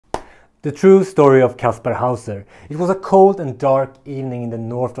The true story of Kaspar Hauser. It was a cold and dark evening in the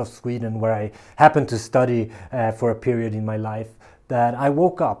north of Sweden where I happened to study for a period in my life that I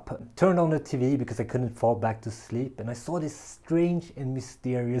woke up, turned on the TV because I couldn't fall back to sleep, and I saw this strange and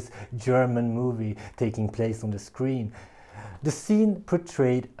mysterious German movie taking place on the screen. The scene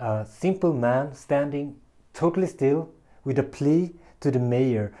portrayed a simple man standing totally still with a plea to the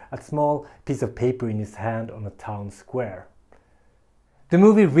mayor, a small piece of paper in his hand on a town square. The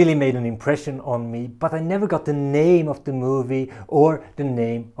movie really made an impression on me, but I never got the name of the movie or the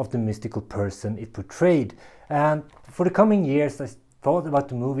name of the mystical person it portrayed. And for the coming years I thought about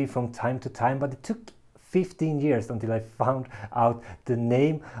the movie from time to time, but it took 15 years until I found out the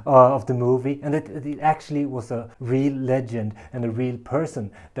name of the movie, and that it actually was a real legend and a real person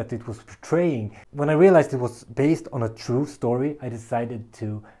that it was portraying. When I realized it was based on a true story, I decided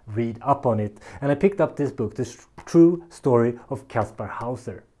to read up on it, and I picked up this book, The True Story of Kaspar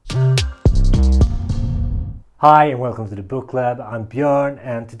Houser. Hi and welcome to the Book Lab. I'm Björn,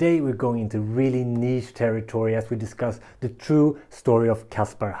 and today we're going into really niche territory as we discuss the true story of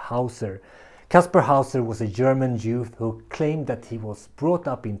Kaspar Hauser. Kaspar Hauser was a German youth who claimed that he was brought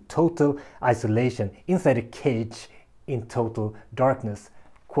up in total isolation, inside a cage in total darkness.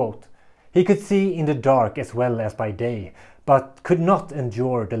 Quote, "He could see in the dark as well as by day, but could not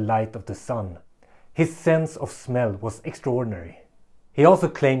endure the light of the sun. His sense of smell was extraordinary. He also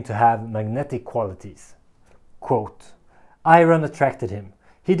claimed to have magnetic qualities." Quote, "Iron attracted him.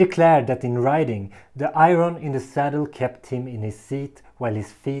 He declared that in riding, the iron in the saddle kept him in his seat while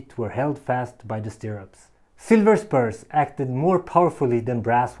his feet were held fast by the stirrups. Silver spurs acted more powerfully than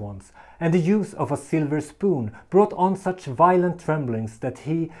brass ones, and the use of a silver spoon brought on such violent tremblings that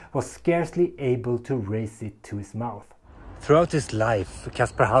he was scarcely able to raise it to his mouth." Throughout his life,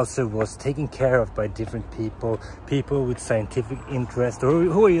 Kaspar Hauser was taken care of by different people with scientific interest, or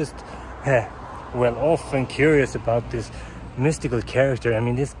who are just, often curious about this mystical character. I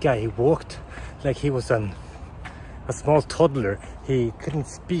mean, this guy, he walked like he was a small toddler. He couldn't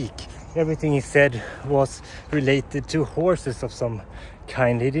speak. Everything he said was related to horses of some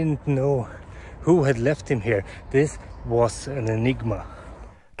kind. He didn't know who had left him here. This was an enigma.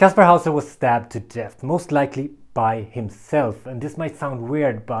 Kaspar Hauser was stabbed to death, most likely by himself, and this might sound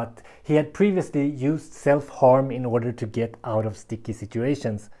weird, but he had previously used self-harm in order to get out of sticky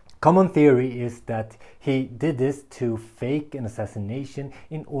situations. Common theory is that he did this to fake an assassination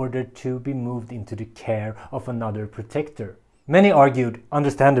in order to be moved into the care of another protector. Many argued,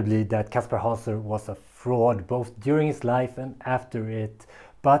 understandably, that Kaspar Hauser was a fraud both during his life and after it,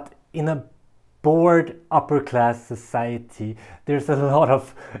 but in a bored upper-class society there's a lot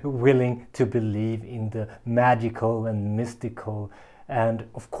of willing to believe in the magical and mystical, and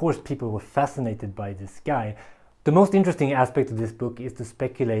of course people were fascinated by this guy. The most interesting aspect of this book is to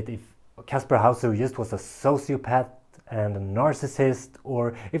speculate if Kaspar Hauser just was a sociopath and a narcissist,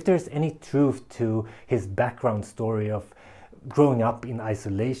 or if there's any truth to his background story of growing up in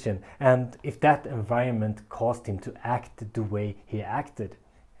isolation, and if that environment caused him to act the way he acted.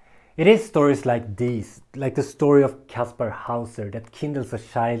 It is stories like these, like the story of Kaspar Hauser, that kindles a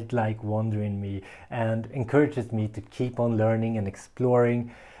childlike wonder in me and encourages me to keep on learning and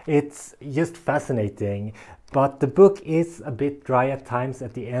exploring. It's just fascinating, but the book is a bit dry at times.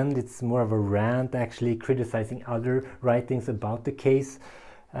 At the end it's more of a rant, actually criticizing other writings about the case.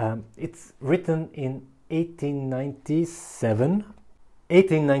 It's written in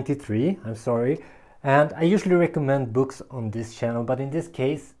 1893, I'm sorry, and I usually recommend books on this channel, but in this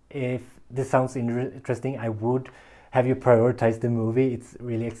case, if this sounds interesting, I would have you prioritize the movie. It's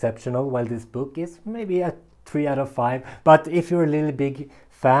really exceptional, while this book is maybe a 3 out of 5. But if you're a little big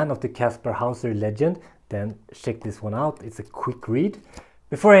fan of the Kaspar Hauser legend, then check this one out. It's a quick read.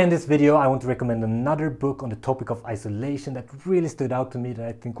 Before I end this video, I want to recommend another book on the topic of isolation that really stood out to me, that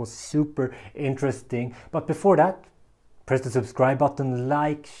I think was super interesting. But before that, press the subscribe button,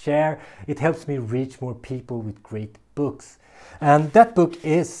 like, share. It helps me reach more people with great books. And that book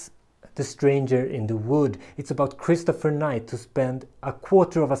is The Stranger in the Wood. It's about Christopher Knight, who spent a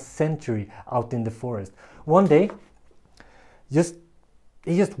quarter of a century out in the forest. One day,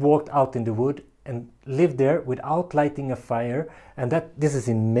 he just walked out in the wood and lived there without lighting a fire, and this is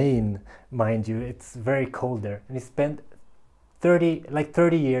in Maine, mind you. It's very cold there, and he spent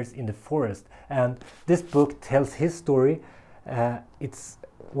 30 years in the forest. And this book tells his story. It's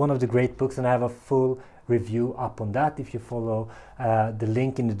one of the great books, and I have a full review up on that. If you follow the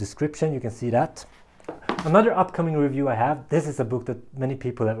link in the description, you can see that. Another upcoming review I have, this is a book that many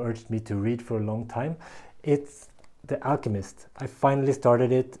people have urged me to read for a long time. It's The Alchemist. I finally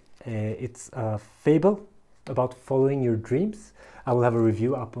started it. It's a fable about following your dreams. I will have a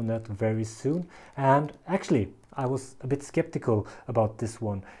review up on that very soon. And actually, I was a bit skeptical about this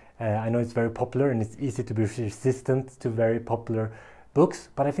one. I know it's very popular and it's easy to be resistant to very popular books,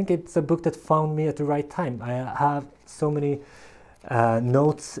 but I think it's a book that found me at the right time. I have so many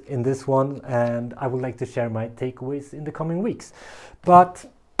notes in this one, and I would like to share my takeaways in the coming weeks. But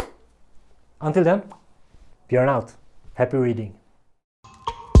until then, Björn out. Happy reading.